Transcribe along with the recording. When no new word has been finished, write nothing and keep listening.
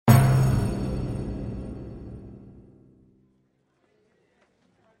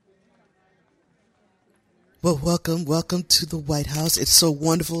Well, welcome to the White House. It's so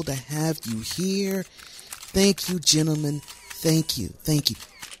wonderful to have you here. Thank you, gentlemen. Thank you.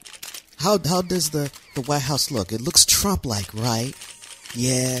 How does the White House look? It looks Trump-like, right?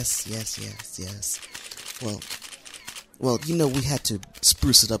 Yes. Well, we had to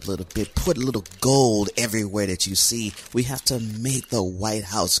spruce it up a little bit, put a little gold everywhere that you see. We have to make the White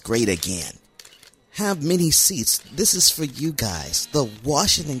House great again. Have many seats. This is for you guys, the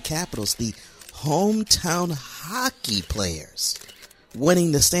Washington Capitals, the hometown hockey players,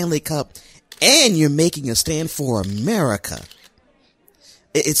 winning the Stanley Cup, and you're making a stand for America.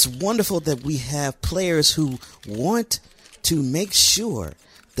 It's wonderful that we have players who want to make sure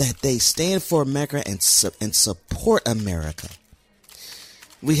that they stand for America and support America.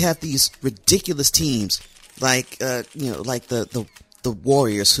 We have these ridiculous teams like the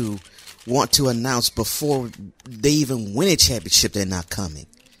Warriors who want to announce before they even win a championship they're not coming.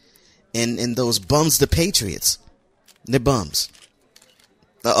 And those bums, the Patriots, they're bums.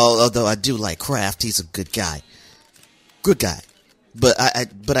 Although I do like Kraft, he's a good guy. But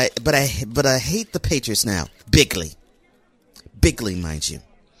I hate the Patriots now. Bigly, mind you.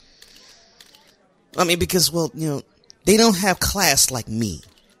 I mean, because they don't have class like me.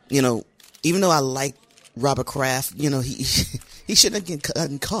 Even though I like Robert Kraft, he shouldn't have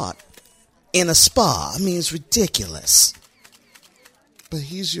gotten caught in a spa. I mean, it's ridiculous. But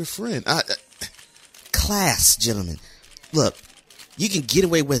he's your friend. Class, gentlemen. Look, you can get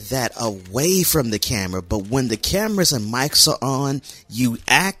away with that away from the camera, but when the cameras and mics are on, you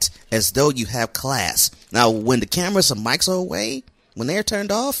act as though you have class. Now, when the cameras and mics are away, when they're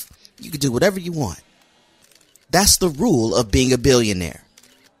turned off, you can do whatever you want. That's the rule of being a billionaire.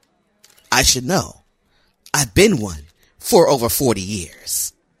 I should know. I've been one for over 40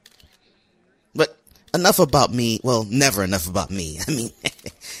 years. But enough about me. Well, never enough about me. I mean,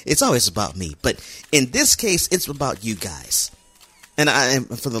 it's always about me. But in this case, it's about you guys. And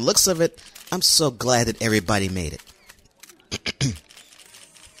for the looks of it, I'm so glad that everybody made it.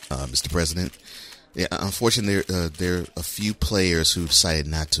 Mr. President, yeah, unfortunately, there are a few players who decided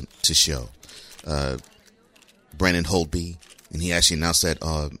not to show. Brandon Holtby, and he actually announced that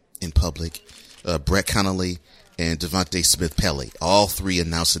in public. Brett Connolly and Devontae Smith-Pelly, all three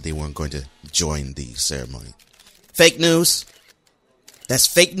announced that they weren't going to join the ceremony. Fake news. That's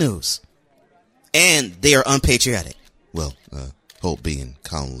fake news. And they are unpatriotic. Well, Holtby and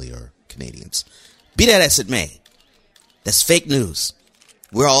Connolly are Canadians. Be that as it may, that's fake news.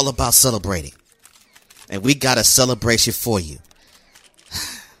 We're all about celebrating. And we got a celebration for you.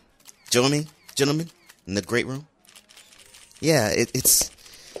 Join me, gentlemen, in the great room. Yeah, it's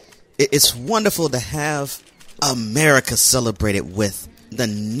wonderful to have America celebrated with the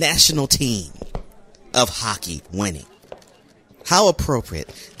national team of hockey winning. How appropriate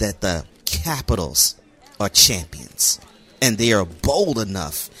that the Capitals are champions. And they are bold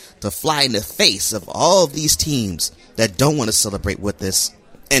enough to fly in the face of all of these teams that don't want to celebrate with us.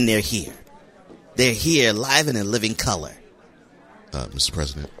 And they're here. They're here live and in living color. Mr.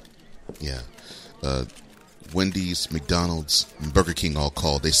 President, yeah. Wendy's, McDonald's, and Burger King all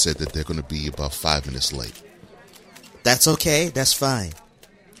called. They said that they're going to be about 5 minutes late. That's okay. That's fine.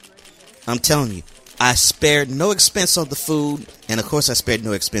 I'm telling you, I spared no expense on the food. And, of course, I spared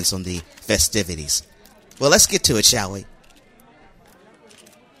no expense on the festivities. Well, let's get to it, shall we?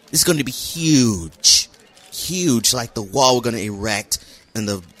 It's going to be huge. Huge, like the wall we're going to erect in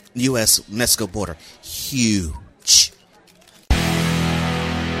the U.S.-Mexico border. Huge.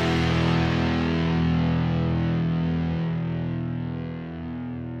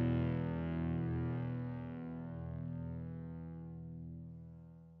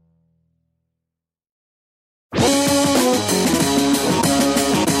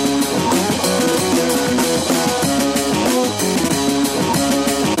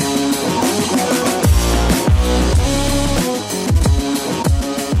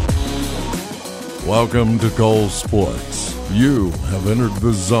 Welcome to Cole Sports. You have entered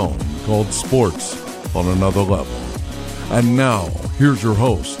the zone called sports on another level. And now, here's your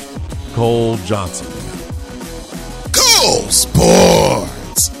host, Cole Johnson. Cole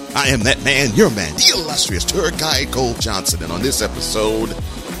Sports! I am that man, your man, the illustrious tour guide Cole Johnson. And on this episode,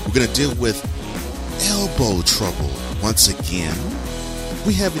 we're going to deal with elbow trouble once again.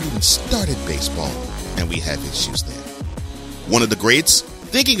 We haven't even started baseball, and we have issues there. One of the greats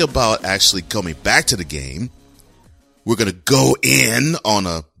thinking about actually coming back to the game. We're going to go in on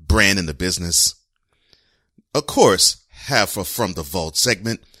a brand in the business. Of course, have a From the Vault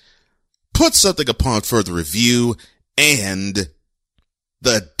segment. Put something upon further review. And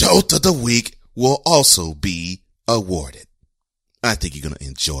the Adult of the Week will also be awarded. I think you're going to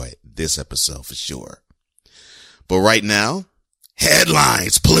enjoy this episode for sure. But right now,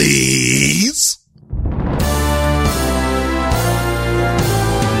 headlines, please.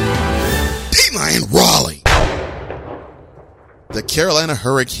 Dateline Raleigh. The Carolina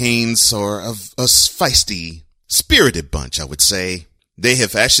Hurricanes are a feisty, spirited bunch, I would say. They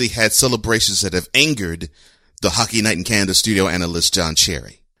have actually had celebrations that have angered the Hockey Night in Canada studio analyst John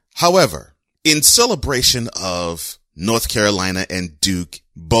Cherry. However, in celebration of North Carolina and Duke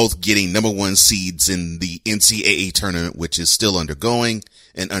both getting number 1 seeds in the NCAA tournament, which is still undergoing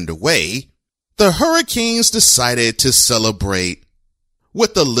and underway, the Hurricanes decided to celebrate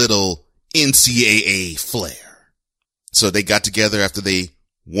with a little NCAA flair. So they got together after they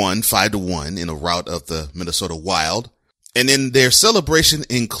won 5-1 in a rout of the Minnesota Wild. And then their celebration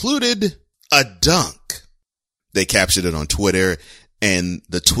included a dunk. They captured it on Twitter, and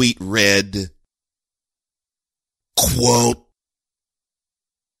the tweet read, quote,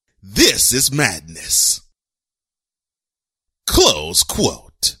 "This is madness." Close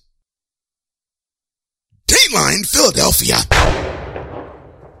quote. Dateline Philadelphia.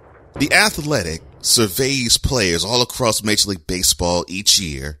 The Athletic surveys players all across Major League Baseball each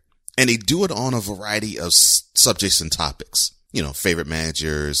year, and they do it on a variety of subjects and topics. You know, favorite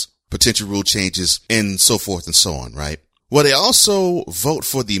managers, potential rule changes, and so forth and so on, right? Well, they also vote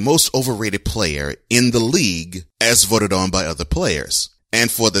for the most overrated player in the league as voted on by other players. And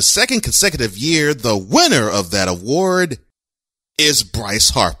for the second consecutive year, the winner of that award is Bryce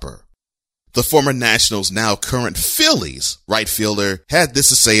Harper. The former Nationals, now current Phillies right fielder, had this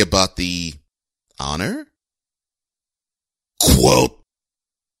to say about the honor. Quote,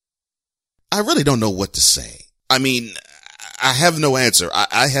 "I really don't know what to say. I mean, I have no answer.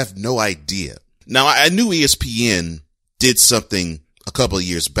 I have no idea. Now, I knew ESPN did something a couple of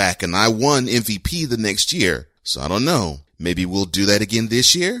years back, and I won MVP the next year. So I don't know. Maybe we'll do that again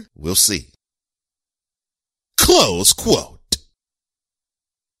this year. We'll see." Close quote.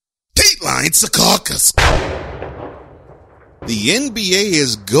 Dateline Secaucus. The NBA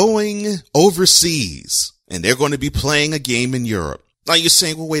is going overseas, and they're going to be playing a game in Europe. Now you're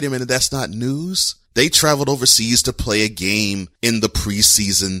saying, well, wait a minute, that's not news. They traveled overseas to play a game in the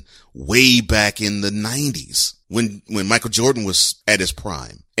preseason way back in the 90s when Michael Jordan was at his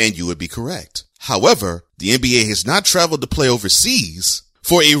prime, and you would be correct. However, the NBA has not traveled to play overseas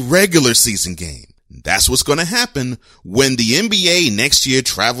for a regular season game. That's what's going to happen when the NBA next year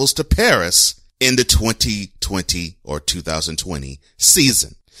travels to Paris in the 2020 or 2020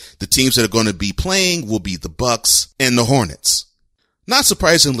 season. The teams that are going to be playing will be the Bucks and the Hornets. Not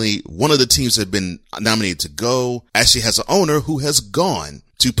surprisingly, one of the teams that have been nominated to go actually has an owner who has gone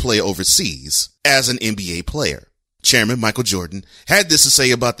to play overseas as an NBA player. Chairman Michael Jordan had this to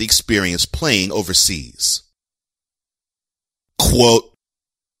say about the experience playing overseas. Quote,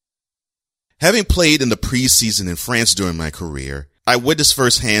 "Having played in the preseason in France during my career, I witnessed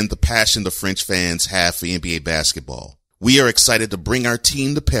firsthand the passion the French fans have for NBA basketball. We are excited to bring our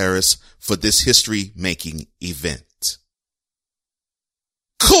team to Paris for this history-making event."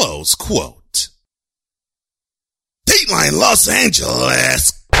 Close quote. Dateline Los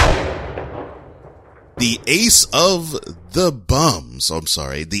Angeles. The ace of the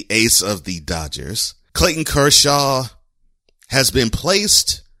the ace of the Dodgers, Clayton Kershaw, has been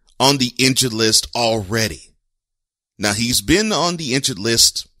placed on the injured list already. Now, he's been on the injured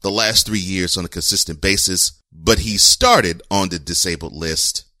list the last 3 years on a consistent basis, but he started on the disabled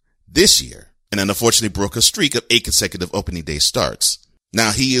list this year and unfortunately broke a streak of 8 consecutive opening day starts.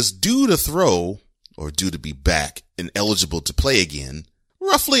 Now, he is due to be back and eligible to play again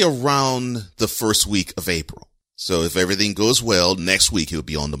roughly around the first week of April. So if everything goes well, next week he'll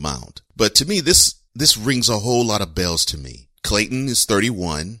be on the mound. But to me, this rings a whole lot of bells to me. Clayton is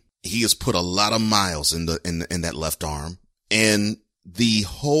 31. He has put a lot of miles in that left arm, and the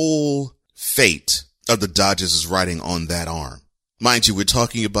whole fate of the Dodgers is riding on that arm. Mind you, we're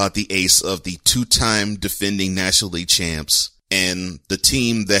talking about the ace of the 2-time defending National League champs and the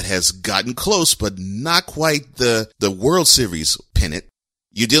team that has gotten close, but not quite the World Series pennant.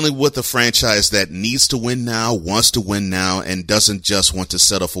 You're dealing with a franchise that needs to win now, wants to win now, and doesn't just want to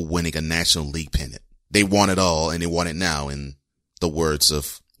settle for winning a National League pennant. They want it all, and they want it now, in the words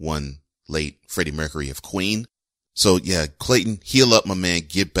of one late Freddie Mercury of Queen. So yeah, Clayton, heal up, my man.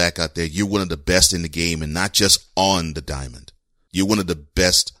 Get back out there. You're one of the best in the game, and not just on the diamond. You're one of the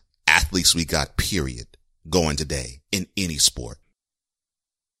best athletes we got, period, going today in any sport.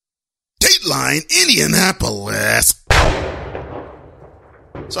 Dateline Indianapolis.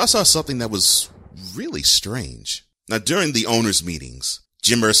 So I saw something that was really strange. Now, during the owners' meetings,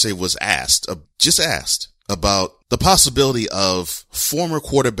 Jim Irsay was asked about the possibility of former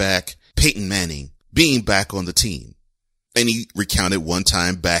quarterback Peyton Manning being back on the team. And he recounted one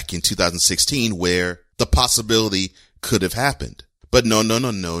time back in 2016 where the possibility could have happened. But no,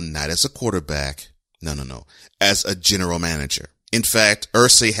 not as a quarterback. No, as a general manager. In fact,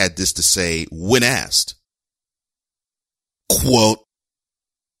 Irsay had this to say when asked. Quote,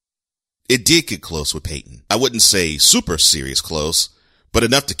 "It did get close with Peyton. I wouldn't say super serious close, but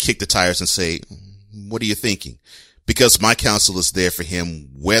enough to kick the tires and say, what are you thinking? Because my counsel is there for him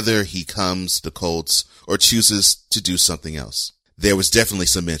whether he comes to Colts or chooses to do something else. There was definitely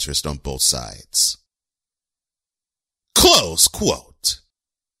some interest on both sides." Close quote.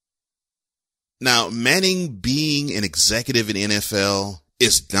 Now, Manning being an executive in NFL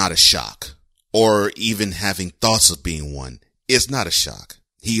is not a shock, or even having thoughts of being one is not a shock.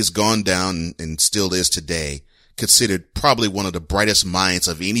 He has gone down and still is today considered probably one of the brightest minds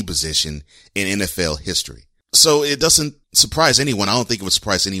of any position in NFL history. So it doesn't surprise anyone. I don't think it would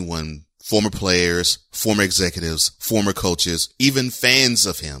surprise anyone, former players, former executives, former coaches, even fans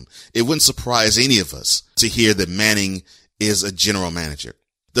of him. It wouldn't surprise any of us to hear that Manning is a general manager.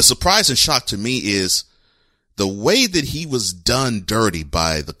 The surprise and shock to me is the way that he was done dirty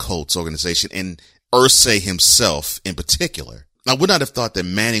by the Colts organization and Irsay himself in particular. I would not have thought that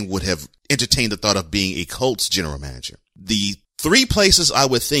Manning would have entertained the thought of being a Colts general manager. The three places I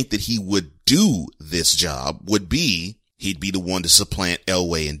would think that he would do this job would be, he'd be the one to supplant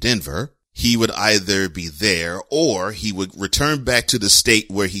Elway in Denver. He would either be there or he would return back to the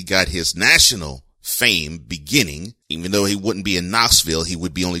state where he got his national fame beginning. Even though he wouldn't be in Knoxville, he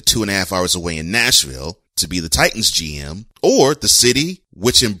would be only 2.5 hours away in Nashville to be the Titans GM, or the city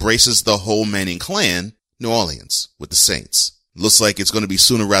which embraces the whole Manning clan, New Orleans, with the Saints. Looks like it's going to be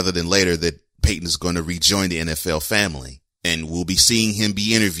sooner rather than later that Peyton is going to rejoin the NFL family, and we'll be seeing him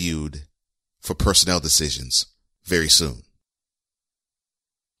be interviewed for personnel decisions very soon.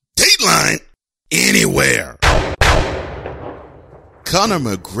 Dateline anywhere. Conor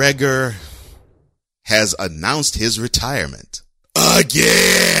McGregor has announced his retirement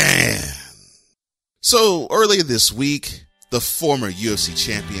again. So earlier this week, the former UFC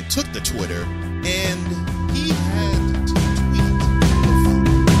champion took to Twitter and he had to tweet the following.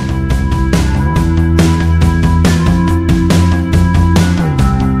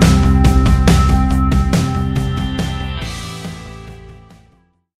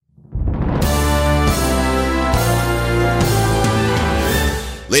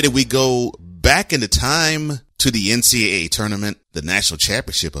 Later we go back into time to the NCAA tournament, the national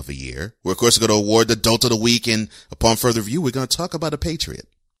championship of a year. We're, of course, going to award the Dolt of the Week, and upon further review, we're going to talk about a Patriot.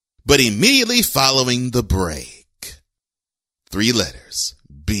 But immediately following the break, 3 letters,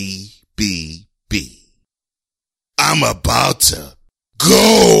 B, B, B. I'm about to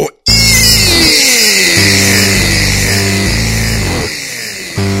go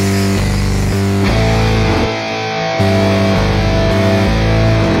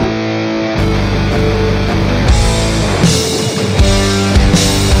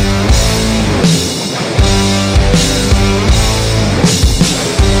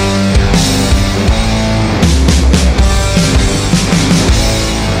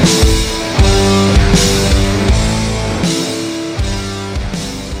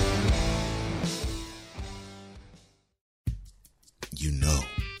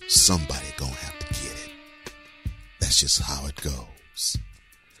somebody gonna have to get it. That's just how it goes.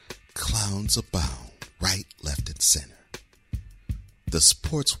 Clowns abound, right, left, and center. The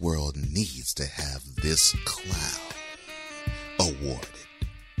sports world needs to have this clown awarded.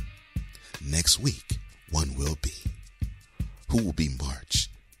 Next week, one will be. Who will be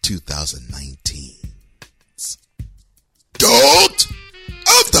March 2019's Dolt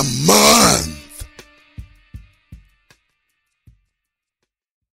of the Month?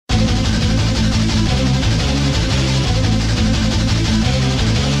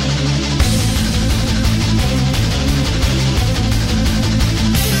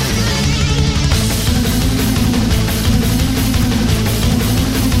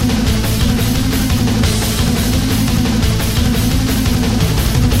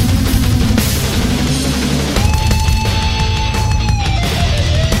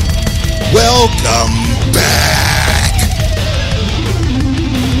 Welcome back,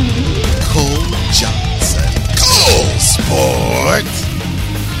 Cole Johnson, Cole Sports.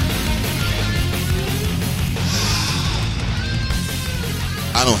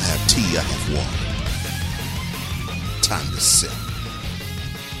 I don't have tea, I have water. Time to sip.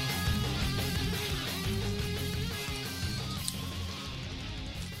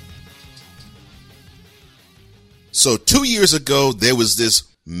 So 2 years ago, there was this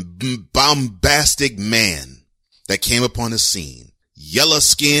bombastic man that came upon the scene. yellow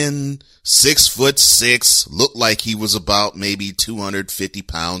skin, 6'6", looked like he was about maybe 250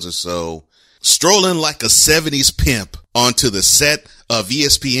 pounds or so, strolling like a 70s pimp onto the set of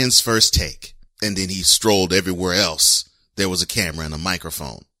ESPN's First Take. And then he strolled everywhere else there was a camera and a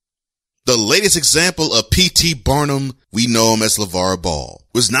microphone. The latest example of P.T. Barnum, we know him as LeVar Ball,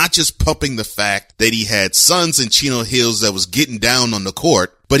 was not just pumping the fact that he had sons in Chino Hills that was getting down on the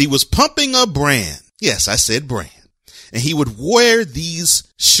court, but he was pumping a brand. Yes, I said brand. And he would wear these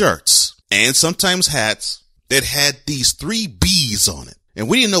shirts and sometimes hats that had these 3 B's on it. And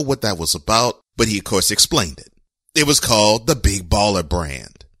we didn't know what that was about, but he of course explained it. It was called the Big Baller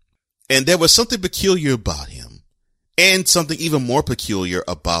brand. And there was something peculiar about him. And something even more peculiar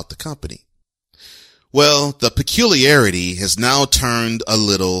about the company. Well, the peculiarity has now turned a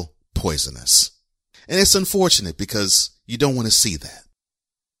little poisonous. And it's unfortunate because you don't want to see that.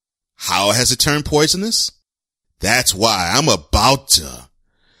 How has it turned poisonous? That's why I'm about to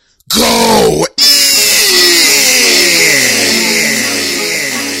go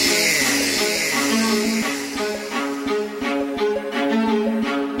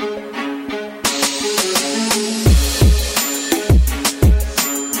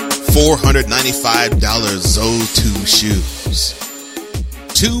 $495 Zo2 shoes,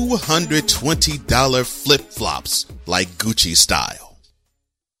 $220 flip-flops like Gucci style.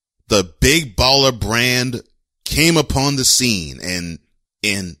 The Big Baller brand came upon the scene, and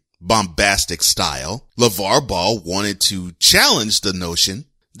in bombastic style, LeVar Ball wanted to challenge the notion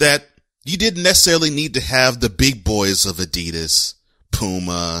that you didn't necessarily need to have the big boys of Adidas,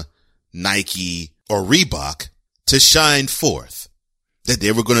 Puma, Nike, or Reebok to shine forth. That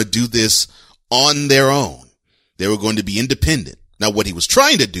they were going to do this on their own. They were going to be independent. Now, what he was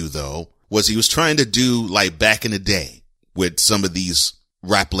trying to do, though, was he was trying to do like back in the day with some of these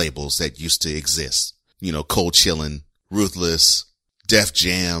rap labels that used to exist. You know, Cold Chillin', Ruthless, Def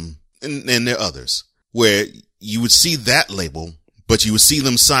Jam, and there are others, where you would see that label, but you would see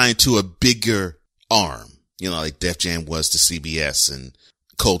them signed to a bigger arm. You know, like Def Jam was to CBS and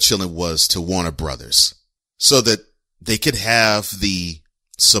Cold Chillin' was to Warner Brothers. So that they could have the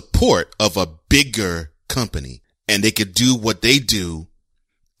support of a bigger company and they could do what they do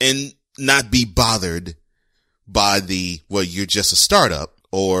and not be bothered by well, you're just a startup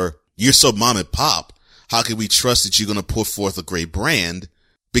or you're so mom and pop. How can we trust that you're going to put forth a great brand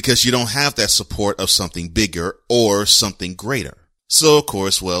because you don't have that support of something bigger or something greater? So, of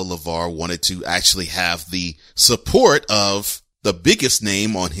course, well, LeVar wanted to actually have the support of the biggest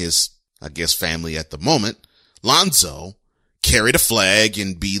name on his, I guess, family at the moment, Lonzo, carry the flag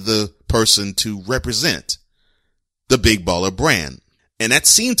and be the person to represent the Big Baller brand. And that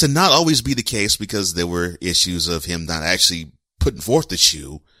seemed to not always be the case because there were issues of him not actually putting forth the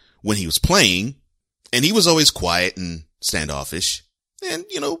shoe when he was playing. And he was always quiet and standoffish. And,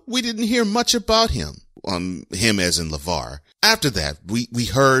 you know, we didn't hear much about him, him as in LeVar. After that, we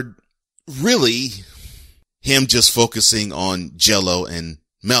heard really him just focusing on Jello and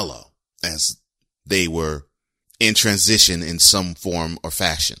Melo as they were in transition in some form or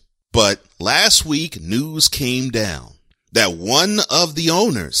fashion. But last week, news came down that one of the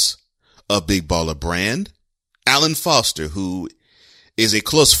owners of Big Baller brand, Alan Foster, who is a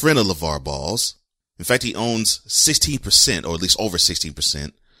close friend of LeVar Ball's, in fact, he owns 16%, or at least over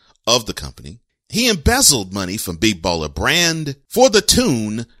 16% of the company. He embezzled money from Big Baller brand for the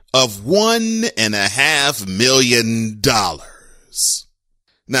tune of $1.5 million.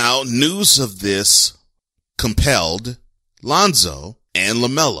 Now, news of this compelled Lonzo and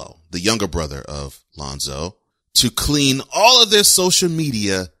LaMelo, the younger brother of Lonzo, to clean all of their social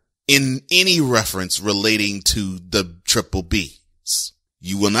media in any reference relating to the Triple Bs.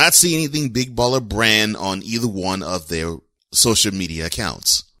 You will not see anything Big Baller brand on either one of their social media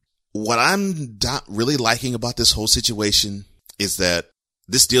accounts. What I'm not really liking about this whole situation is that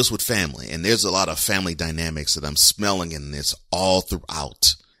this deals with family, and there's a lot of family dynamics that I'm smelling in this all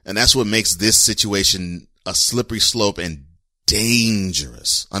throughout. And that's what makes this situation a slippery slope and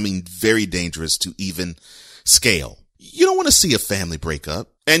dangerous. I mean, very dangerous to even scale. You don't want to see a family break up.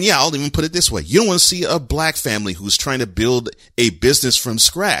 And yeah, I'll even put it this way. You don't want to see a black family who's trying to build a business from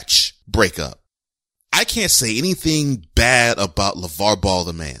scratch break up. I can't say anything bad about LeVar Ball,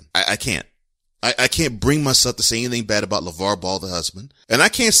 the man. I can't. I can't bring myself to say anything bad about LeVar Ball, the husband. And I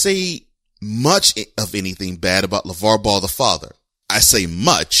can't say much of anything bad about LeVar Ball, the father. I say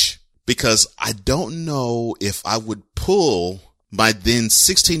much because I don't know if I would pull my then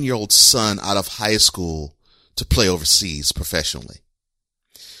 16-year-old son out of high school to play overseas professionally.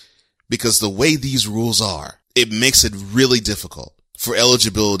 Because the way these rules are, it makes it really difficult for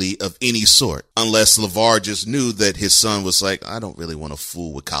eligibility of any sort, unless LeVar just knew that his son was like, I don't really want to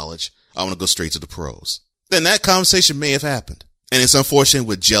fool with college. I want to go straight to the pros. Then that conversation may have happened. And it's unfortunate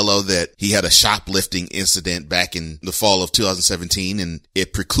with Jello that he had a shoplifting incident back in the fall of 2017, and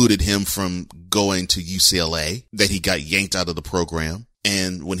it precluded him from going to UCLA, that he got yanked out of the program.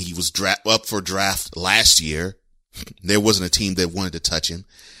 And when he was up for draft last year, there wasn't a team that wanted to touch him.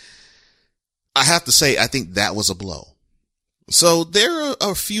 I have to say, I think that was a blow. So there are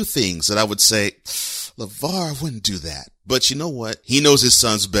a few things that I would say, LeVar wouldn't do that. But you know what? He knows his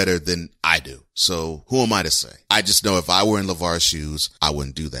sons better than I do. So who am I to say? I just know if I were in LeVar's shoes, I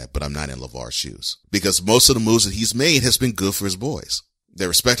wouldn't do that. But I'm not in LeVar's shoes. Because most of the moves that he's made has been good for his boys. They're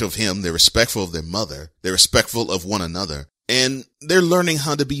respectful of him. They're respectful of their mother. They're respectful of one another. And they're learning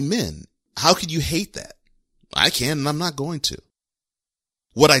how to be men. How could you hate that? I can, and I'm not going to.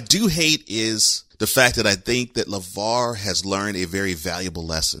 What I do hate is the fact that I think that LeVar has learned a very valuable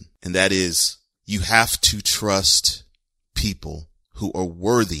lesson. And that is, you have to trust people who are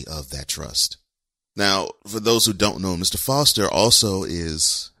worthy of that trust. Now, for those who don't know, Mr. Foster also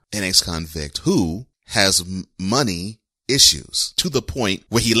is an ex-convict who has money issues to the point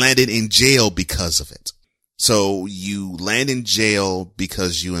where he landed in jail because of it. So you land in jail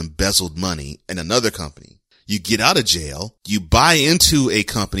because you embezzled money in another company. You get out of jail, you buy into a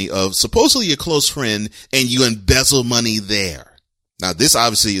company of supposedly a close friend, and you embezzle money there. Now, this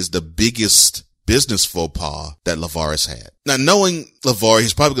obviously is the biggest business faux pas that LeVar has had. Now, knowing LeVar,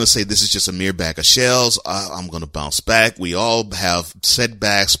 he's probably going to say this is just a mere bag of shells. I'm going to bounce back. We all have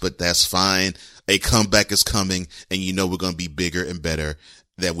setbacks, but that's fine. A comeback is coming, and you know we're going to be bigger and better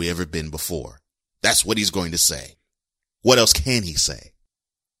than we ever been before. That's what he's going to say. What else can he say?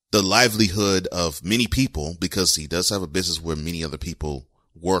 The livelihood of many people, because he does have a business where many other people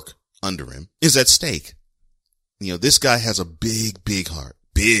work under him, is at stake. You know, this guy has a big, big heart.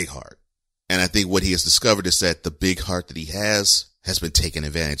 And I think what he has discovered is that the big heart that he has been taken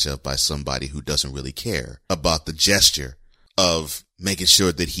advantage of by somebody who doesn't really care about the gesture of making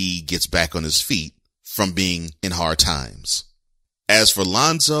sure that he gets back on his feet from being in hard times. As for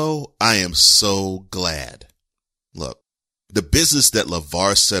Lonzo, I am so glad. Look, the business that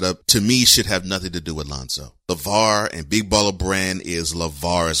LeVar set up, to me, should have nothing to do with Lonzo. LeVar and Big Baller Brand is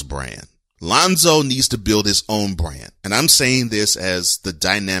LeVar's brand. Lonzo needs to build his own brand. And I'm saying this as the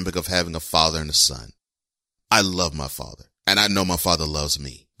dynamic of having a father and a son. I love my father, and I know my father loves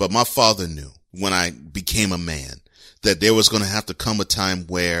me. But my father knew when I became a man that there was going to have to come a time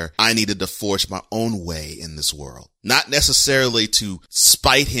where I needed to forge my own way in this world. Not necessarily to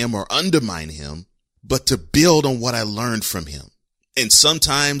spite him or undermine him, but to build on what I learned from him. And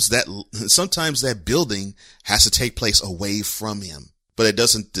sometimes that building has to take place away from him, but it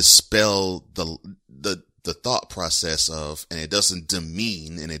doesn't dispel the thought process of, and it doesn't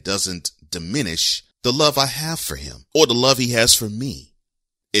demean and it doesn't diminish the love I have for him or the love he has for me.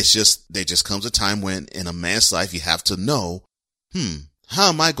 It's just, there just comes a time when in a man's life, you have to know, how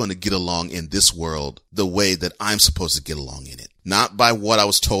am I going to get along in this world the way that I'm supposed to get along in it? Not by what I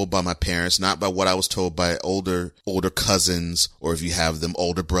was told by my parents, not by what I was told by older cousins, or if you have them,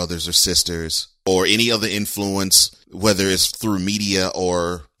 older brothers or sisters, or any other influence, whether it's through media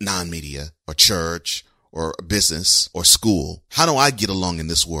or non-media or church or business or school. How do I get along in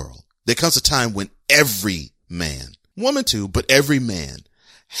this world? There comes a time when every man, woman too, but every man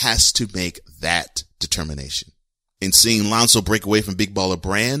has to make that determination. And seeing Lonzo break away from Big Baller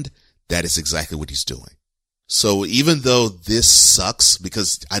Brand, that is exactly what he's doing. So even though this sucks,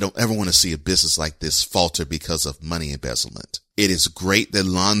 because I don't ever want to see a business like this falter because of money embezzlement, it is great that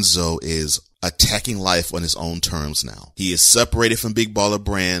Lonzo is attacking life on his own terms now. He is separated from Big Baller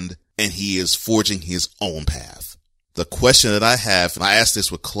Brand, and he is forging his own path. The question that I have, and I ask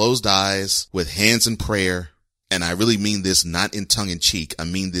this with closed eyes, with hands in prayer, and I really mean this not in tongue in cheek, I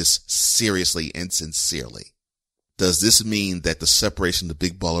mean this seriously and sincerely. Does this mean that the separation of the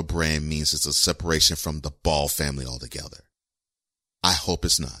Big Baller Brand means it's a separation from the Ball family altogether? I hope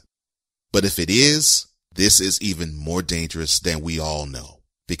it's not. But if it is, this is even more dangerous than we all know,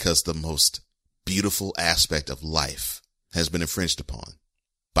 because the most beautiful aspect of life has been infringed upon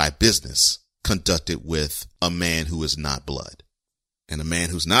by business conducted with a man who is not blood. And a man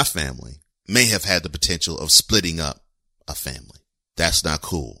who's not family may have had the potential of splitting up a family. That's not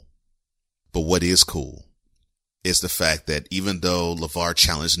cool. But what is cool is the fact that even though LeVar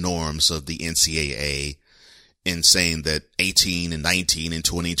challenged norms of the NCAA in saying that 18 and 19 and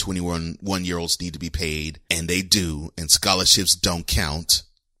 20 and 21-year-olds need to be paid, and they do, and scholarships don't count,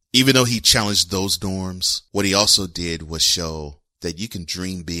 even though he challenged those norms, what he also did was show that you can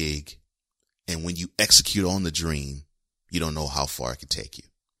dream big, and when you execute on the dream, you don't know how far it can take you.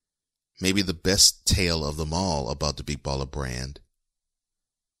 Maybe the best tale of them all about the Big Baller brand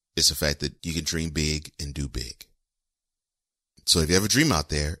is the fact that you can dream big and do big. So if you have a dream out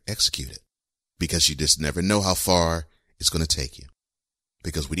there, execute it, because you just never know how far it's going to take you.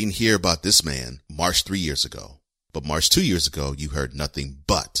 Because we didn't hear about this man March 3 years ago, but March 2 years ago, you heard nothing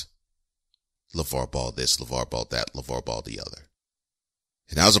but LeVar Ball this, LeVar Ball that, LeVar Ball the other.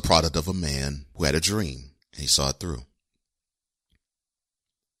 And that was a product of a man who had a dream and he saw it through.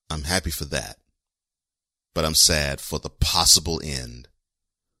 I'm happy for that, but I'm sad for the possible end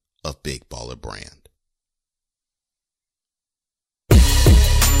of Big Baller brand.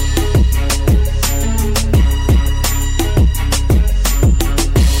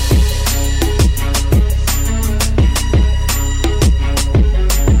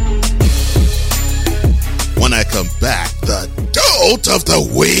 When I come back, the Dolt of the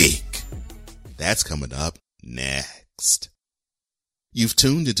Week. That's coming up next. You've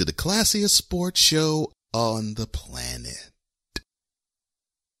tuned into the classiest sports show on the planet.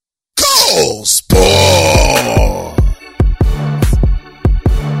 Go Sport!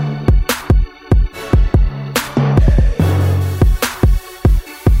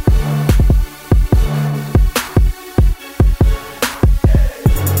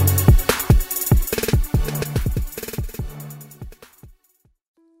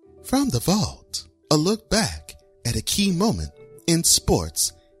 From the Vault, a look back at a key moment in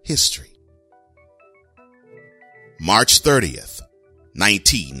sports history. March 30th,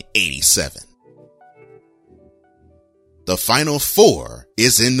 1987. The Final Four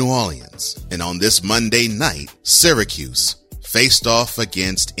is in New Orleans, and on this Monday night, Syracuse faced off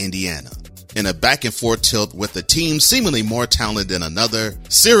against Indiana. In a back-and-forth tilt with a team seemingly more talented than another,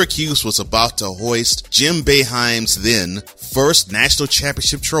 Syracuse was about to hoist Jim Boeheim's then first national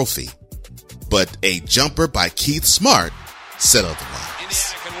championship trophy. But a jumper by Keith Smart said otherwise.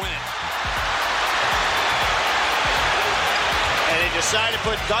 Indiana can win it. And they decided to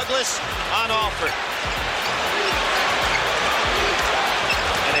put Douglas on Alford.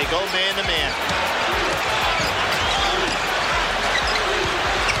 And they go man-to-man.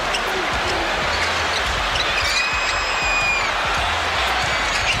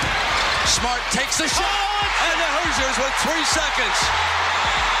 Smart takes the shot, and the Hoosiers with 3 seconds.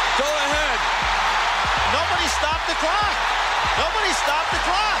 Go ahead. Nobody stopped the clock. Nobody stopped the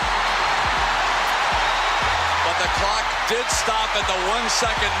clock. But the clock did stop at the 1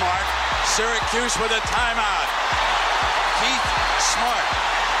 second mark. Syracuse with a timeout. Keith Smart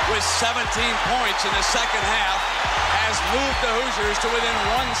with 17 points in the second half has moved the Hoosiers to within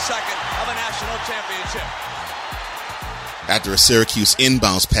 1 second of a national championship. After a Syracuse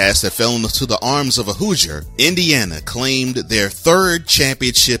inbounds pass that fell into the arms of a Hoosier, Indiana claimed their third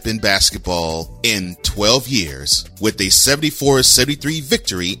championship in basketball in 12 years with a 74-73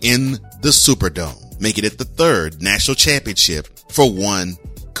 victory in the Superdome, making it the third national championship for one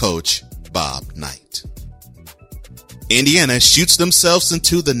Coach Bob Knight. Indiana shoots themselves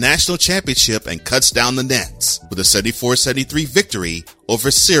into the national championship and cuts down the nets with a 74-73 victory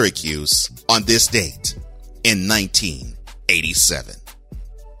over Syracuse on this date in 1987.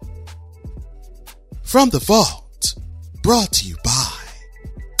 From the Vault, brought to you by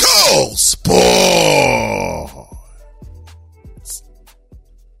Go Sport!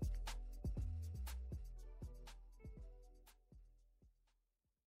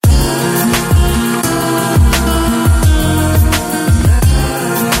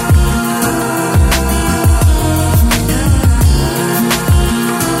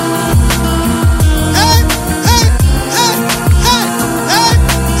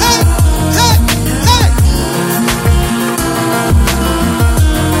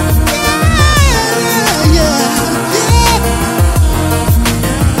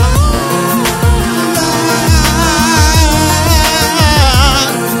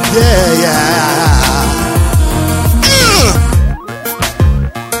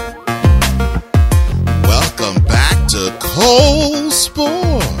 Welcome back to Cole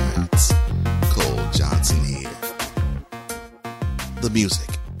Sports. Cole Johnson here. The music.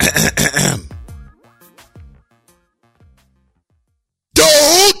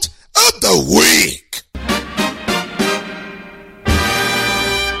 Dolt of the Week.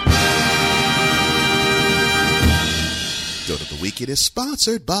 Dolt of the Week, it is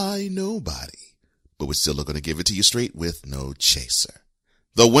sponsored by nobody, but we're still going to give it to you straight with no chaser.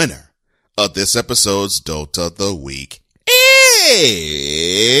 The winner of this episode's Dolt of the Week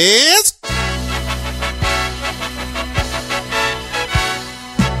is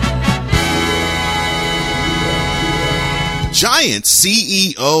Giants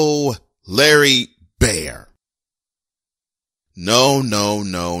CEO Larry Baer. No,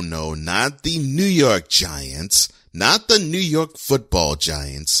 not the New York Giants, not the New York Football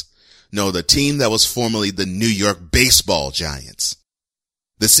Giants. No, the team that was formerly the New York Baseball Giants.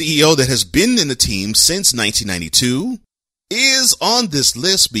 The CEO that has been in the team since 1992 is on this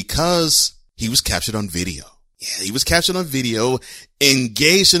list because he was captured on video. Yeah, he was captured on video,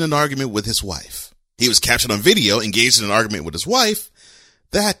 engaged in an argument with his wife. He was captured on video, engaged in an argument with his wife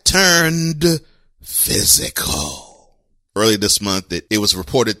that turned physical. Earlier this month, it was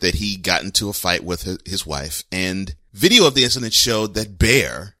reported that he got into a fight with his wife, and video of the incident showed that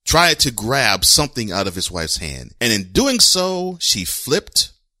Bear tried to grab something out of his wife's hand, and in doing so, she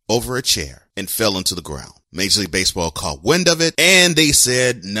flipped over a chair and fell into the ground. Major League Baseball caught wind of it, and they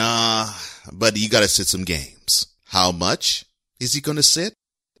said, nah, but you gotta sit some games. How much is he gonna sit?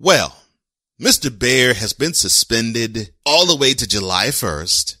 Well, Mr. Bear has been suspended all the way to July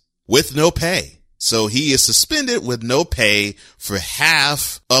 1st with no pay. So he is suspended with no pay for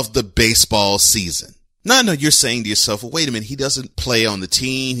half of the baseball season. Now, no, you're saying to yourself, well, wait a minute, he doesn't play on the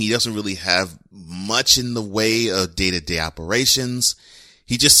team. He doesn't really have much in the way of day-to-day operations.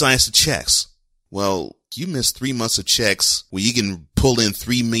 He just signs the checks. Well, you missed 3 months of checks where you can pull in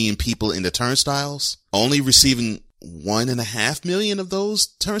 3 million people into turnstiles, only receiving 1.5 million of those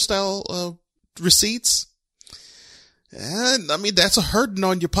turnstile receipts. And I mean, that's a hurting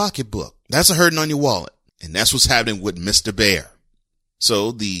on your pocketbook. That's a hurting on your wallet. And that's what's happening with Mr. Bear.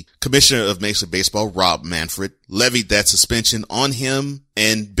 So the commissioner of Major League Baseball, Rob Manfred, levied that suspension on him,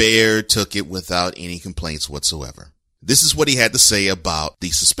 and Bear took it without any complaints whatsoever. This is what he had to say about the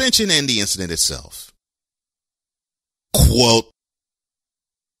suspension and the incident itself. Quote,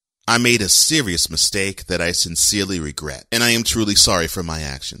 I made a serious mistake that I sincerely regret, and I am truly sorry for my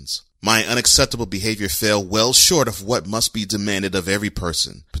actions. My unacceptable behavior fell well short of what must be demanded of every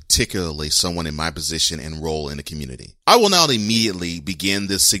person, particularly someone in my position and role in the community. I will now immediately begin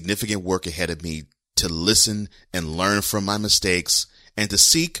this significant work ahead of me to listen and learn from my mistakes and to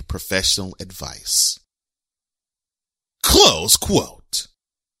seek professional advice. Close quote.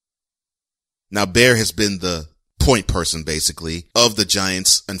 Now, Bear has been the point person, basically, of the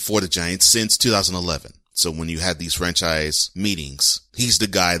Giants and for the Giants since 2011. So when you have these franchise meetings, he's the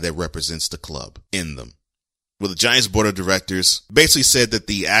guy that represents the club in them. Well, the Giants board of directors basically said that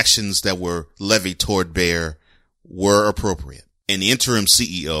the actions that were levied toward Bear were appropriate. And the interim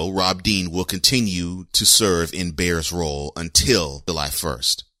CEO, Rob Dean, will continue to serve in Bear's role until July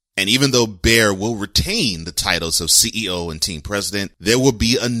 1st. And even though Bear will retain the titles of CEO and team president, there will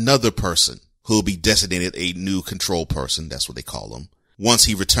be another person who will be designated a new control person, that's what they call him, once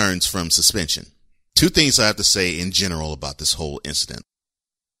he returns from suspension. 2 things I have to say in general about this whole incident.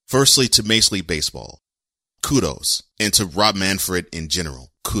 Firstly, to Major League Baseball, kudos. And to Rob Manfred in general,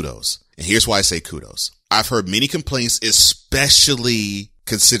 kudos. And here's why I say kudos. I've heard many complaints, especially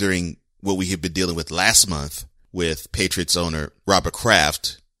considering what we have been dealing with last month with Patriots owner Robert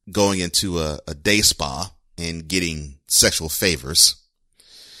Kraft going into a day spa and getting sexual favors,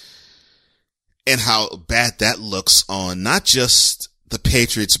 and how bad that looks on not just the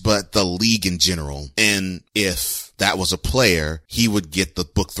Patriots, but the league in general. And if that was a player, he would get the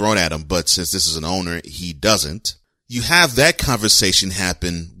book thrown at him. But since this is an owner, he doesn't. You have that conversation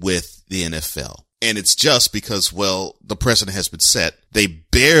happen with the NFL. And it's just because, well, the precedent has been set. They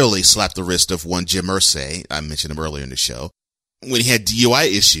barely slapped the wrist of one Jim Irsay. I mentioned him earlier in the show when he had DUI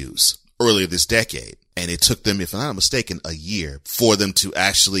issues earlier this decade. And it took them, if I'm not mistaken, a year for them to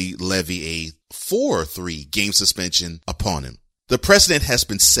actually levy a 4-3 game suspension upon him. The precedent has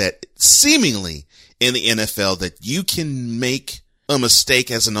been set seemingly in the NFL that you can make a mistake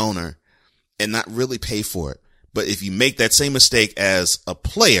as an owner and not really pay for it. But if you make that same mistake as a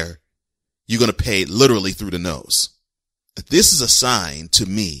player, you're going to pay literally through the nose. This is a sign to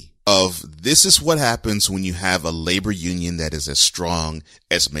me of this is what happens when you have a labor union that is as strong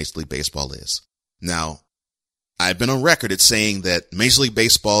as Major League Baseball is. Now, I've been on record at saying that Major League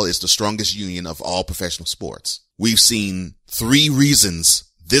Baseball is the strongest union of all professional sports. We've seen 3 reasons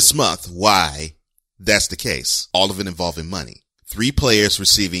this month why that's the case, all of it involving money. 3 players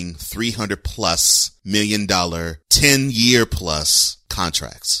receiving $300+ million, 10-year plus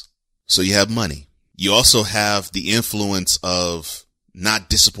contracts. So you have money. You also have the influence of not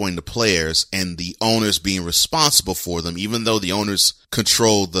disappointing the players and the owners being responsible for them. Even though the owners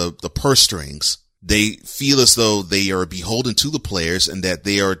control the purse strings, they feel as though they are beholden to the players and that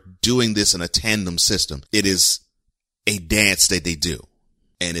they are doing this in a tandem system. It is a dance that they do.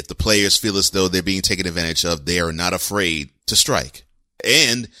 And if the players feel as though they're being taken advantage of, they are not afraid to strike.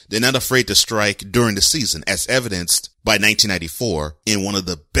 And they're not afraid to strike during the season, as evidenced by 1994 in one of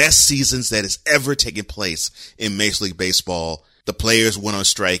the best seasons that has ever taken place in Major League Baseball the players went on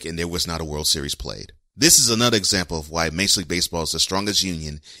strike and there was not a World Series played. This is another example of why Major League Baseball is the strongest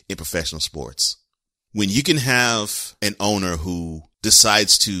union in professional sports. When you can have an owner who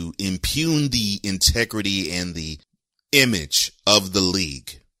decides to impugn the integrity and the image of the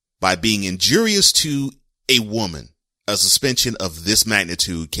league by being injurious to a woman, a suspension of this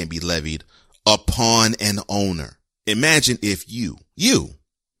magnitude can be levied upon an owner. Imagine if you,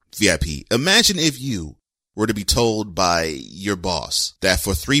 VIP, imagine if you were to be told by your boss that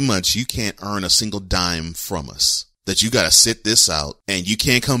for 3 months you can't earn a single dime from us, that you got to sit this out and you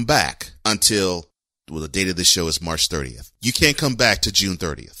can't come back until, well, the date of this show is March 30th. You can't come back to June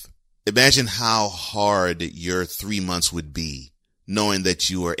 30th. Imagine how hard your 3 months would be knowing that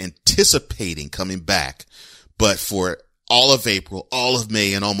you are anticipating coming back, but for all of April, all of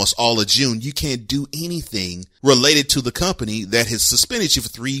May, and almost all of June, you can't do anything related to the company that has suspended you for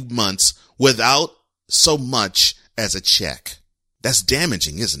 3 months without so much as a check. That's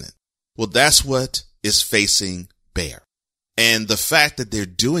damaging, isn't it? Well, that's what is facing Bear. And the fact that they're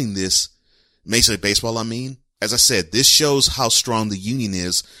doing this, Major League Baseball, as I said, this shows how strong the union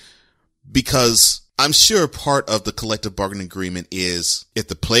is, because I'm sure part of the collective bargaining agreement is if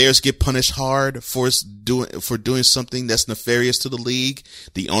the players get punished hard for doing something that's nefarious to the league,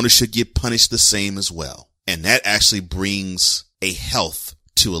 the owner should get punished the same as well. And that actually brings a health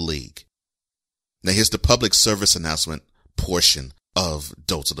to a league. Now here's the public service announcement portion of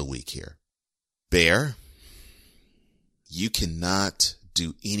Dotes of the Week here. Bear, you cannot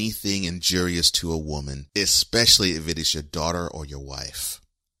do anything injurious to a woman, especially if it is your daughter or your wife.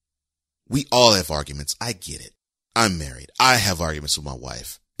 We all have arguments. I get it. I'm married. I have arguments with my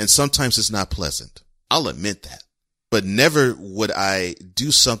wife, and sometimes it's not pleasant. I'll admit that. But never would I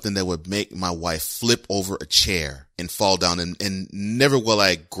do something that would make my wife flip over a chair and fall down, and never will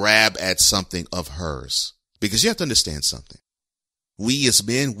I grab at something of hers. Because you have to understand something. We as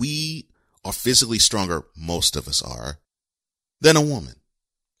men, we are physically stronger, most of us are, than a woman.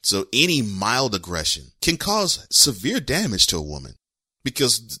 So any mild aggression can cause severe damage to a woman,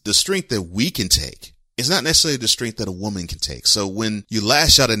 because the strength that we can take is not necessarily the strength that a woman can take. So when you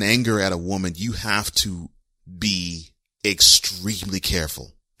lash out in anger at a woman, you have to be extremely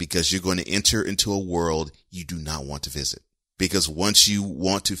careful, because you're going to enter into a world you do not want to visit. Because once you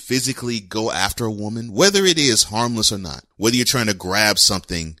want to physically go after a woman, whether it is harmless or not, whether you're trying to grab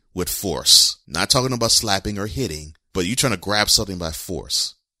something with force, not talking about slapping or hitting, but you're trying to grab something by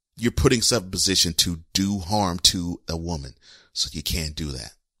force, you're putting yourself in a position to do harm to a woman. So you can't do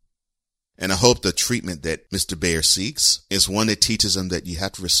that. And I hope the treatment that Mr. Bear seeks is one that teaches him that you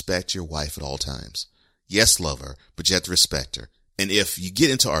have to respect your wife at all times. Yes, love her, but you have to respect her. And if you get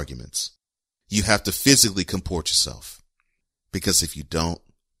into arguments, you have to physically comport yourself. Because if you don't,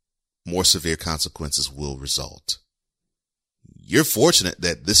 more severe consequences will result. You're fortunate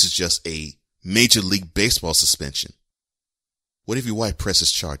that this is just a Major League Baseball suspension. What if your wife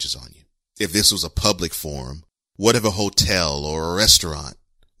presses charges on you? If this was a public forum, what if a hotel or a restaurant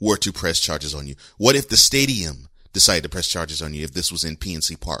were to press charges on you? What if the stadium decided to press charges on you if this was in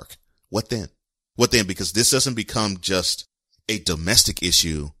PNC Park? What then? What then? Because this doesn't become just a domestic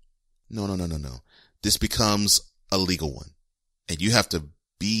issue. No. This becomes a legal one. And you have to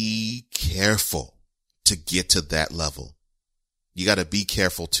be careful to get to that level. You got to be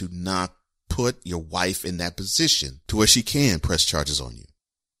careful to not put your wife in that position to where she can press charges on you.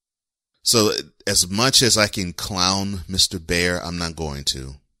 So as much as I can clown Mr. Bear, I'm not going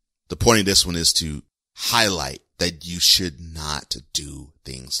to. The point of this one is to highlight that you should not do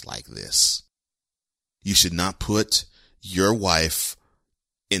things like this. You should not put your wife,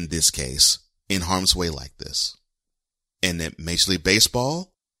 in this case, in harm's way like this. And at Major League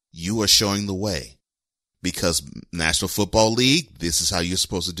Baseball, you are showing the way. Because National Football League, this is how you're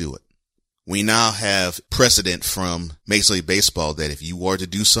supposed to do it. We now have precedent from Major League Baseball that if you were to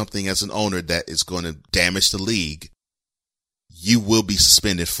do something as an owner that is going to damage the league, you will be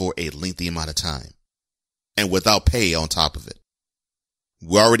suspended for a lengthy amount of time and without pay on top of it.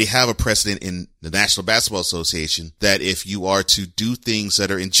 We already have a precedent in the National Basketball Association that if you are to do things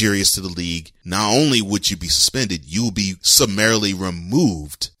that are injurious to the league, not only would you be suspended, you will be summarily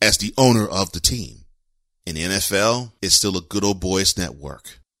removed as the owner of the team. In the NFL, it's still a good old boys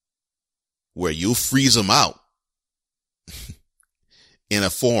network where you'll freeze them out in a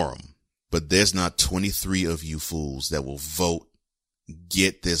forum, but there's not 23 of you fools that will vote,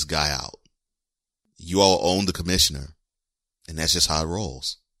 get this guy out. You all own the commissioner. And that's just how it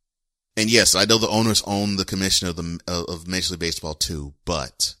rolls. And yes, I know the owners own the commissioner of Major League Baseball too,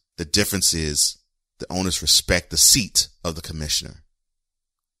 but the difference is the owners respect the seat of the commissioner.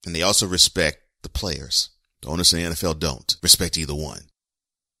 And they also respect the players. The owners in the NFL don't respect either one.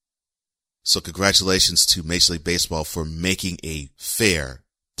 So congratulations to Major League Baseball for making a fair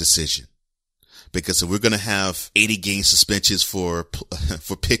decision. Because if we're going to have 80-game suspensions for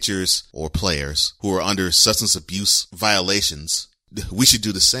pitchers or players who are under substance abuse violations, we should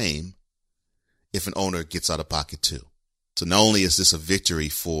do the same if an owner gets out of pocket too. So not only is this a victory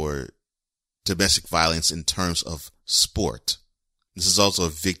for domestic violence in terms of sport, this is also a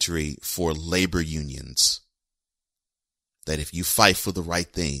victory for labor unions. That if you fight for the right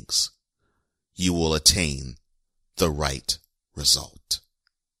things, you will attain the right result.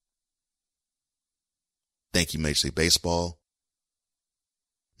 Thank you, Major League Baseball.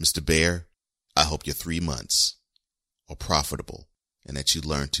 Mr. Bear, I hope your 3 months are profitable and that you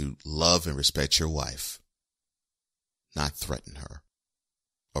learn to love and respect your wife, not threaten her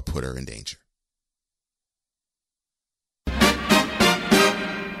or put her in danger.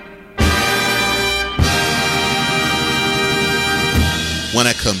 When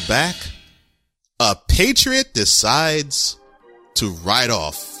I come back, a Patriot decides to ride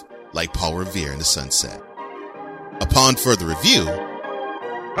off like Paul Revere in the sunset. Upon further review,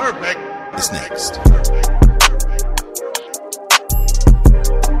 Perfect. is next.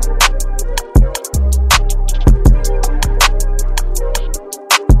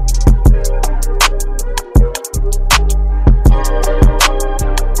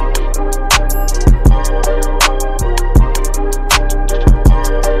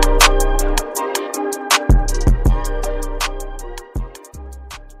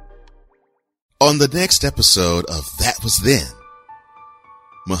 On the next episode of That Was Then,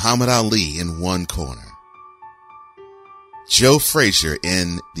 Muhammad Ali in one corner, Joe Frazier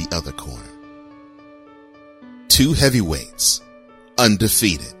in the other corner. Two heavyweights,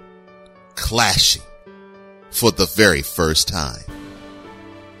 undefeated, clashing for the very first time.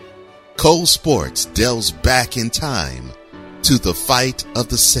 Cole Sports delves back in time to the fight of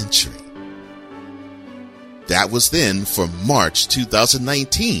the century. That Was Then for March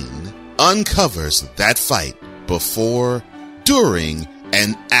 2019 uncovers that fight before, during,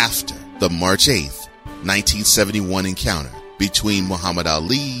 and after the March 8th, 1971 encounter between Muhammad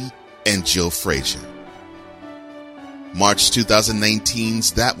Ali and Joe Frazier. March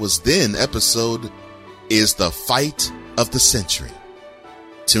 2019's That Was Then episode is the fight of the century.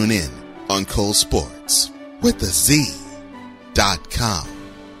 Tune in on Cole Sports with the Z.com.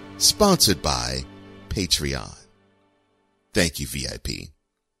 Sponsored by Patreon. Thank you, VIP.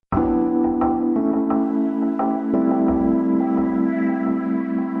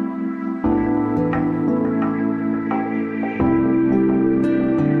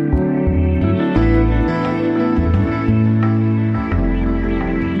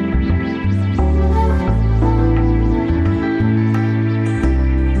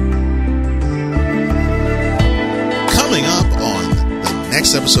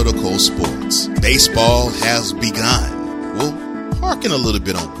 Episode of Cole Sports. Baseball has begun. We'll harken a little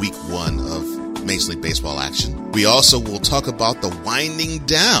bit on week 1 of Major League Baseball action. We also will talk about the winding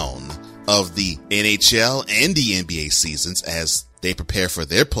down of the NHL and the NBA seasons as they prepare for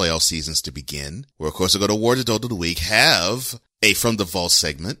their playoff seasons to begin. We're of course going to award the Adult of the Week, have a From the Vault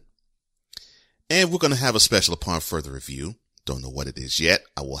segment, and we're going to have a special upon further review. Don't know what it is yet.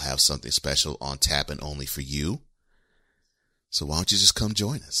 I will have something special on tap and only for you. So why don't you just come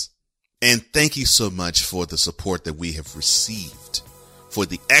join us? And thank you so much for the support that we have received, for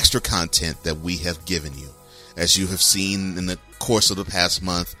the extra content that we have given you. As you have seen in the course of the past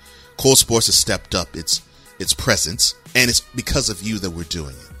month, Cole Sports has stepped up its presence, and it's because of you that we're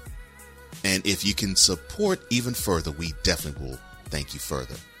doing it. And if you can support even further, we definitely will thank you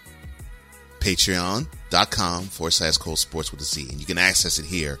further. Patreon.com/Cole Sports with a Z. And you can access it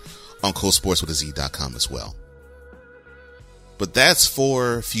here on ColeSportsWithAZ.com as well. But that's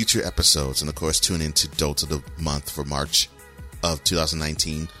for future episodes. And of course, tune in to Dolt of the Month for March of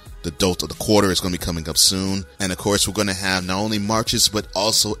 2019. The Dolt of the Quarter is going to be coming up soon. And of course, we're going to have not only March's, but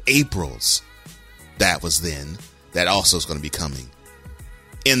also April's That Was Then. That also is going to be coming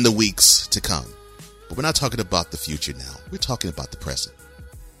in the weeks to come. But we're not talking about the future now. We're talking about the present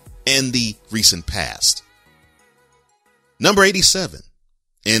and the recent past. Number 87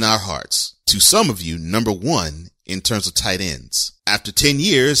 in our hearts. To some of you, number 1 in terms of tight ends. After 10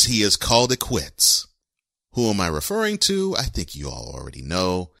 years, he has called it quits. Who am I referring to? I think you all already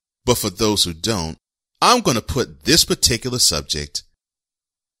know. But for those who don't, I'm going to put this particular subject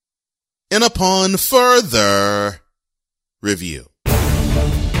in upon further review.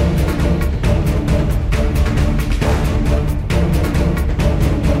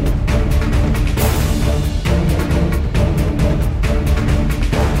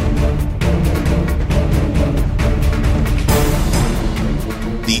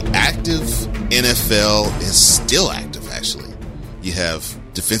 The active NFL is still active, actually. You have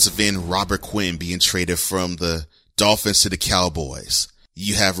defensive end Robert Quinn being traded from the Dolphins to the Cowboys.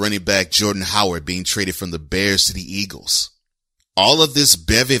 You have running back Jordan Howard being traded from the Bears to the Eagles. All of this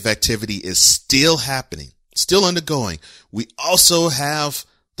bevy of activity is still happening, still undergoing. We also have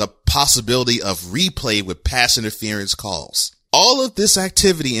the possibility of replay with pass interference calls. All of this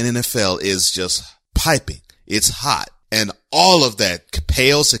activity in NFL is just piping. It's hot. And all of that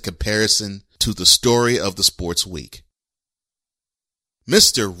pales in comparison to the story of the sports week.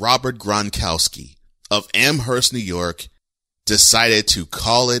 Mr. Robert Gronkowski of Amherst, New York, decided to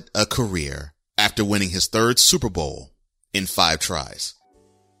call it a career after winning his third Super Bowl in 5 tries.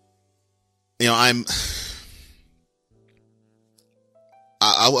 You know,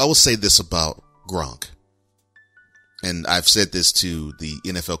 I will say this about Gronk. And I've said this to the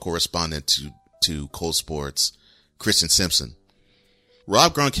NFL correspondent to Cold Sports, Christian Simpson.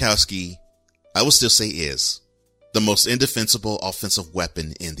 Rob Gronkowski, I will still say, is the most indefensible offensive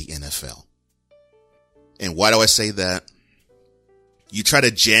weapon in the NFL. And why do I say that? You try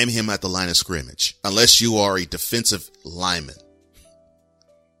to jam him at the line of scrimmage, unless you are a defensive lineman.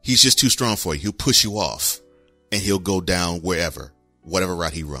 He's just too strong for you. He'll push you off and he'll go down wherever, whatever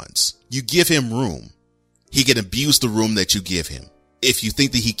route he runs. You give him room. He can abuse the room that you give him. If you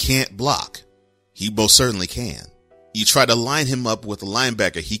think that he can't block, he most certainly can. You try to line him up with a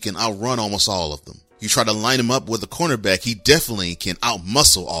linebacker, he can outrun almost all of them. You try to line him up with a cornerback, he definitely can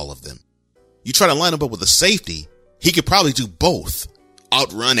outmuscle all of them. You try to line him up with a safety, he could probably do both,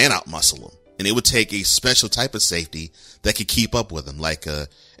 outrun and outmuscle him. And it would take a special type of safety that could keep up with him, like an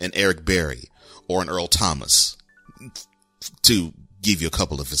Eric Berry or an Earl Thomas, to give you a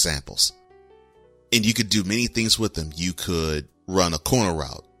couple of examples. And you could do many things with him. You could run a corner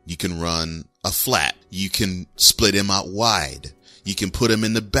route. You can run a flat. You can split him out wide. You can put him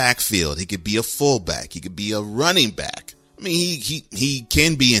in the backfield. He could be a fullback. He could be a running back. I mean, he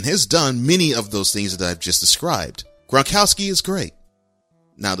can be and has done many of those things that I've just described. Gronkowski is great.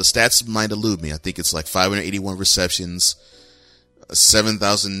 Now, the stats might elude me. I think it's like 581 receptions, over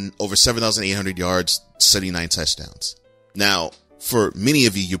 7,800 yards, 79 touchdowns. Now, for many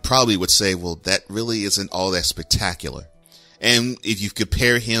of you, you probably would say, well, that really isn't all that spectacular. And if you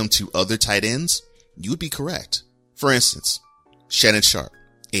compare him to other tight ends, you would be correct. For instance, Shannon Sharp,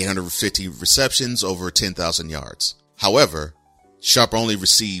 850 receptions, over 10,000 yards. However, Sharp only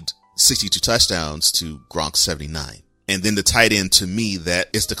received 62 touchdowns to Gronk's 79. And then the tight end, to me, that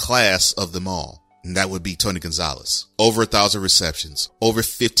is the class of them all. And that would be Tony Gonzalez. Over 1,000 receptions, over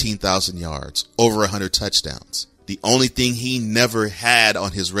 15,000 yards, over 100 touchdowns. The only thing he never had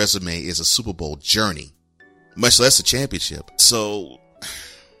on his resume is a Super Bowl journey, much less a championship. So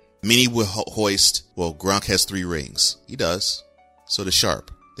many will hoist, well, Gronk has 3 rings. He does. So does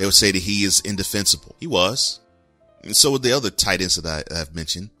Sharp. They would say that he is indefensible. He was. And so would the other tight ends that I've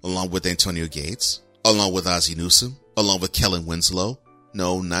mentioned, along with Antonio Gates, along with Ozzie Newsome, along with Kellen Winslow.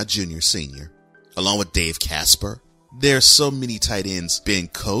 No, not junior, senior. Along with Dave Casper. There are so many tight ends. Ben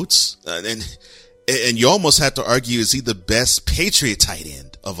Coates. And you almost have to argue, is he the best Patriot tight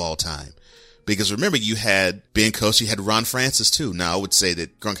end of all time? Because remember, you had Ben Coates, you had Ron Francis too. Now, I would say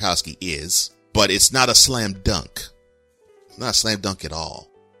that Gronkowski is, but it's not a slam dunk. It's not a slam dunk at all.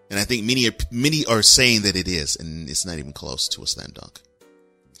 And I think many are saying that it is, and it's not even close to a slam dunk.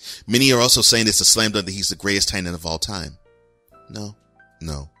 Many are also saying it's a slam dunk that he's the greatest tight end of all time. No.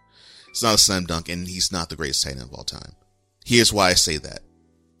 It's not a slam dunk, and he's not the greatest tight end of all time. Here's why I say that.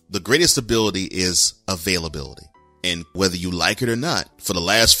 The greatest ability is availability. And whether you like it or not, for the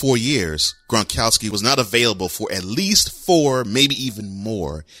last 4 years, Gronkowski was not available for at least 4, maybe even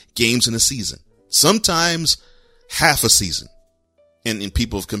more games in a season. Sometimes half a season. And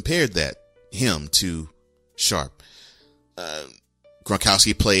people have compared him to Sharp.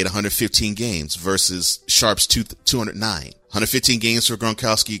 Gronkowski played 115 games versus Sharp's 209. 115 games for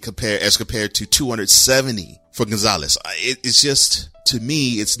Gronkowski as compared to 270 for Gonzalez. It's just, to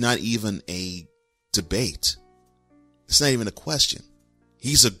me, it's not even a debate. It's not even a question.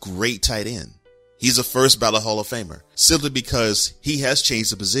 He's a great tight end. He's a first ballot Hall of Famer, simply because he has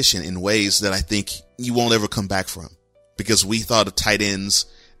changed the position in ways that I think you won't ever come back from. Because we thought of tight ends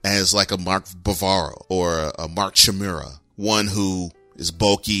as like a Mark Bavaro or a Mark Chimera, one who is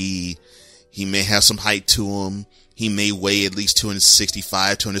bulky. He may have some height to him. He may weigh at least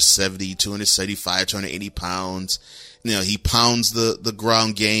 265, 270, 275, 280 pounds. You know, he pounds the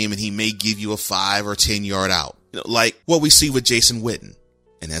ground game, and he may give you a 5 or 10 yard out. You know, like what we see with Jason Witten.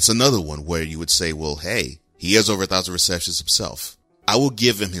 And that's another one where you would say, well, hey, he has over 1,000 receptions himself. I will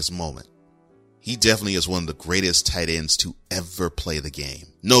give him his moment. He definitely is one of the greatest tight ends to ever play the game.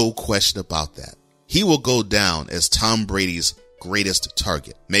 No question about that. He will go down as Tom Brady's greatest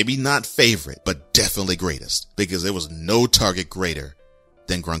target. Maybe not favorite, but definitely greatest, because there was no target greater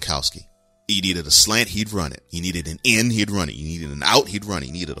than Gronkowski. You needed a slant, he'd run it. You needed an in, he'd run it. You needed an out, he'd run it.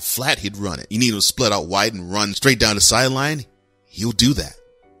 You needed a flat, he'd run it. You needed to split out wide and run straight down the sideline, he'll do that.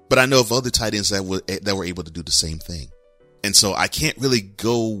 But I know of other tight ends that were able to do the same thing. And so I can't really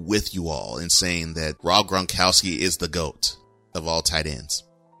go with you all in saying that Rob Gronkowski is the GOAT of all tight ends.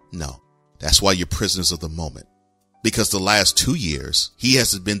 No, that's why you're prisoners of the moment. Because the last 2 years, he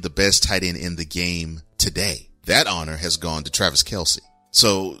has been the best tight end in the game today. That honor has gone to Travis Kelce.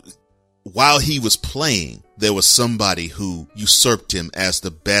 So while he was playing, there was somebody who usurped him as the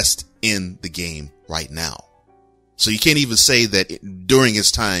best in the game right now. So you can't even say that during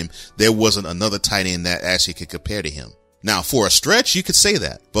his time, there wasn't another tight end that actually could compare to him. Now, for a stretch, you could say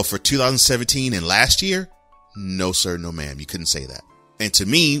that. But for 2017 and last year, no, sir, no, ma'am. You couldn't say that. And to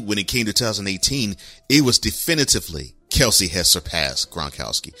me, when it came to 2018, it was definitively Kelce has surpassed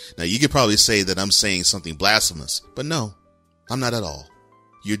Gronkowski. Now, you could probably say that I'm saying something blasphemous, but no, I'm not at all.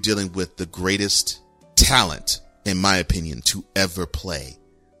 You're dealing with the greatest talent, in my opinion, to ever play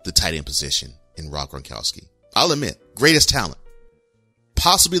the tight end position in Rob Gronkowski. I'll admit, greatest talent,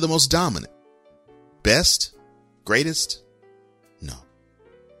 possibly the most dominant, best, greatest? No.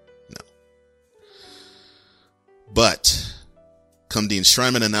 But come the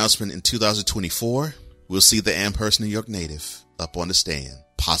enshrinement announcement in 2024, we'll see the Amherst, New York native up on the stand,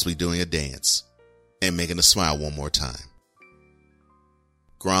 possibly doing a dance and making a smile one more time.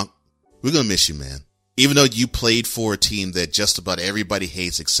 Gronk, we're going to miss you, man. Even though you played for a team that just about everybody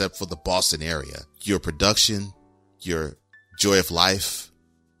hates except for the Boston area, your production, your joy of life,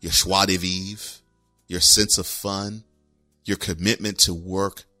 your joie de vivre, your sense of fun, your commitment to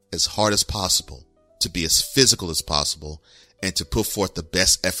work as hard as possible, to be as physical as possible, and to put forth the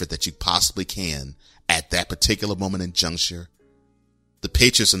best effort that you possibly can at that particular moment and juncture, the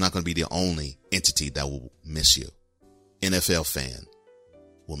Patriots are not going to be the only entity that will miss you. NFL fan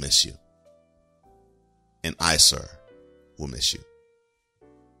will miss you. And I, sir, will miss you.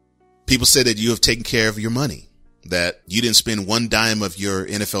 People say that you have taken care of your money, that you didn't spend one dime of your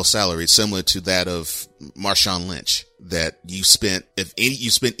NFL salary, similar to that of Marshawn Lynch, that you spent,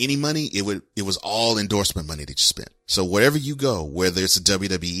 you spent any money, it was all endorsement money that you spent. So wherever you go, whether it's a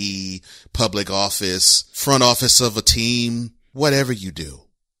WWE, public office, front office of a team, whatever you do,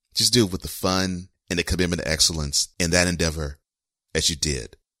 just do it with the fun and the commitment to excellence in that endeavor as you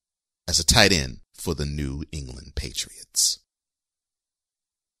did as a tight end for the New England Patriots.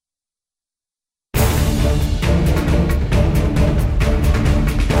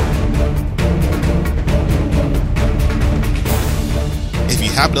 If you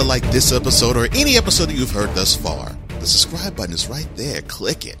happen to like this episode or any episode that you've heard thus far, the subscribe button is right there.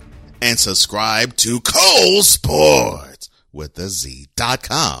 Click it and subscribe to Cole Sports with a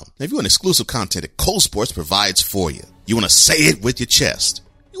Z.com. Now, if you want exclusive content that Cole Sports provides for you, you want to say it with your chest,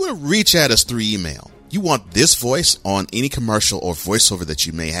 you want to reach at us through email, you want this voice on any commercial or voiceover that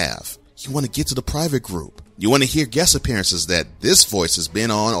you may have, you want to get to the private group, you want to hear guest appearances that this voice has been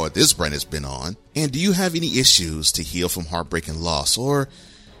on or this brand has been on, and do you have any issues to heal from heartbreak and loss, or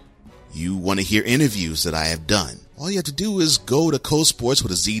you want to hear interviews that I have done, all you have to do is go to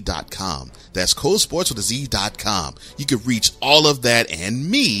codesportswithaz.com. That's codesportswithaz.com. You can reach all of that and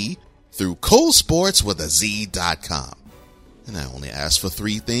me through codesportswithaz.com. And I only ask for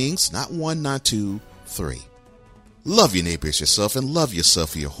 3 things, not 1, not 2, 3. Love your neighbor as yourself, and love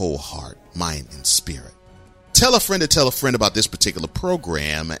yourself with your whole heart, mind, and spirit. Tell a friend to tell a friend about this particular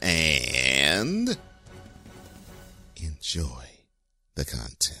program, and enjoy the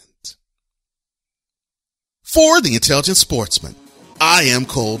content. For the Intelligent Sportsman, I am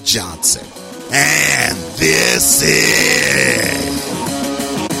Cole Johnson, and this is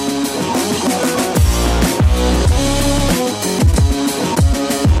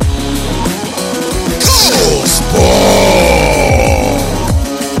Cole Sports.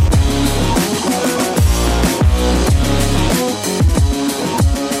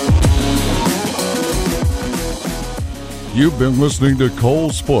 You've been listening to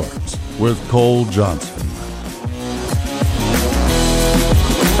Cole Sports with Cole Johnson.